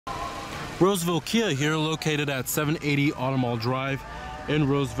Roseville Kia here, located at 780 Auto Mall Drive in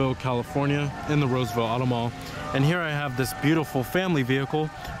Roseville, California, in the Roseville Auto Mall. And here I have this beautiful family vehicle.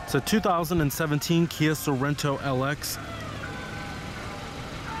 It's a 2017 Kia Sorento LX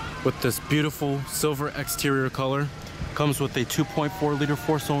with this beautiful silver exterior color. Comes with a 2.4 liter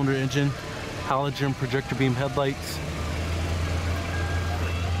 4-cylinder engine, halogen projector beam headlights,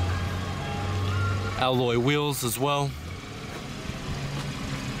 alloy wheels as well,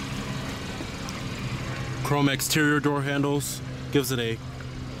 chrome exterior door handles, gives it a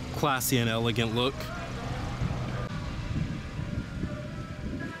classy and elegant look.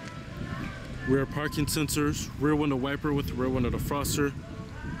 Rear parking sensors, rear window wiper with the rear window defroster,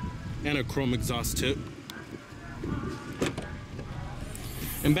 and a chrome exhaust tip.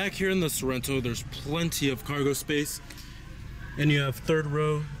 And back here in the Sorento, there's plenty of cargo space, and you have third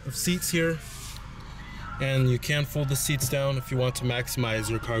row of seats here, and you can fold the seats down if you want to maximize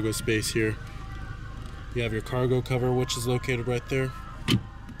your cargo space here. You have your cargo cover, which is located right there.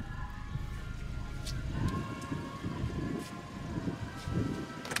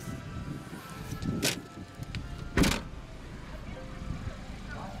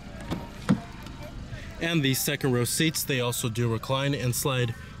 And the second row seats, they also do recline and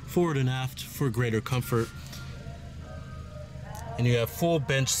slide forward and aft for greater comfort. And you have full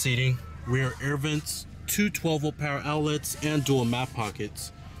bench seating, rear air vents, two 12-volt power outlets, and dual map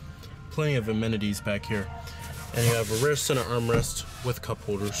pockets. Plenty of amenities back here. And you have a rear center armrest with cup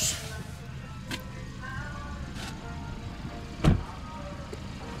holders.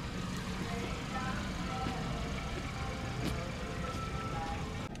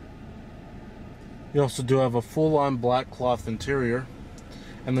 You also do have a full-on black cloth interior,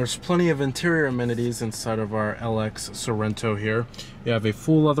 and there's plenty of interior amenities inside of our LX Sorento here. You have a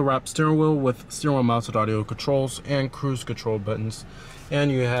full leather-wrapped steering wheel with steering wheel mounted audio controls and cruise control buttons,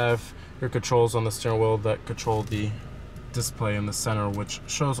 and you have your controls on the steering wheel that control the display in the center, which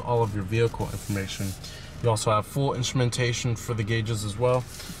shows all of your vehicle information. You also have full instrumentation for the gauges as well.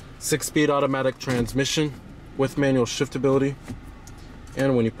 6-speed automatic transmission with manual shiftability,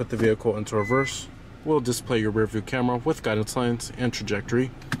 and when you put the vehicle into reverse, will display your rear view camera with guidance lines and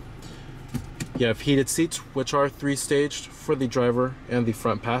trajectory. You have heated seats, which are 3-staged for the driver and the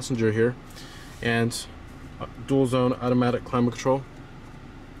front passenger here, and dual zone automatic climate control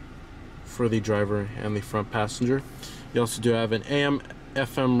for the driver and the front passenger. You also do have an AM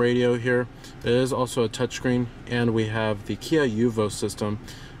FM radio here. It is also a touchscreen, and we have the Kia Yuvo system.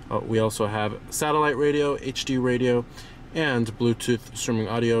 We also have satellite radio, HD radio, and Bluetooth streaming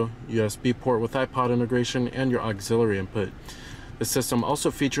audio, USB port with iPod integration, and your auxiliary input. The system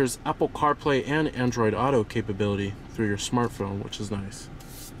also features Apple CarPlay and Android Auto capability through your smartphone, which is nice.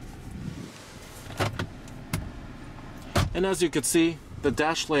 And as you can see, the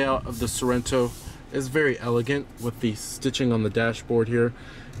dash layout of the Sorento is very elegant with the stitching on the dashboard here,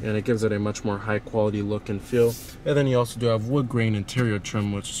 and it gives it a much more high quality look and feel. And then you also do have wood grain interior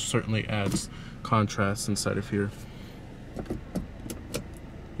trim, which certainly adds contrast inside of here.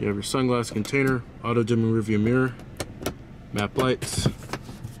 You have your sunglass container, auto dimming rearview mirror, map lights.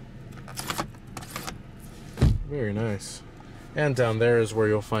 Very nice. And down there is where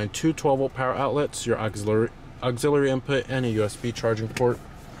you'll find two 12-volt power outlets, your auxiliary input, and a USB charging port.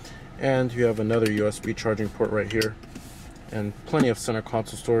 And you have another USB charging port right here, and plenty of center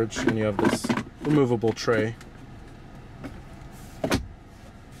console storage, and you have this removable tray.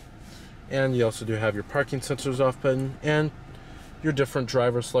 And you also do have your parking sensors off button and your different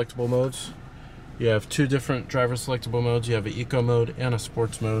driver selectable modes. You have two different driver selectable modes. You have an eco mode and a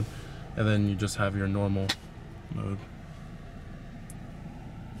sports mode, and then you just have your normal mode.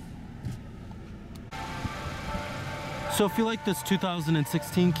 So if you like this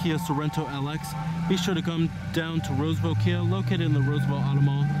 2016 Kia Sorento LX, be sure to come down to Roseville Kia, located in the Roseville Auto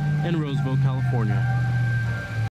Mall in Roseville, California.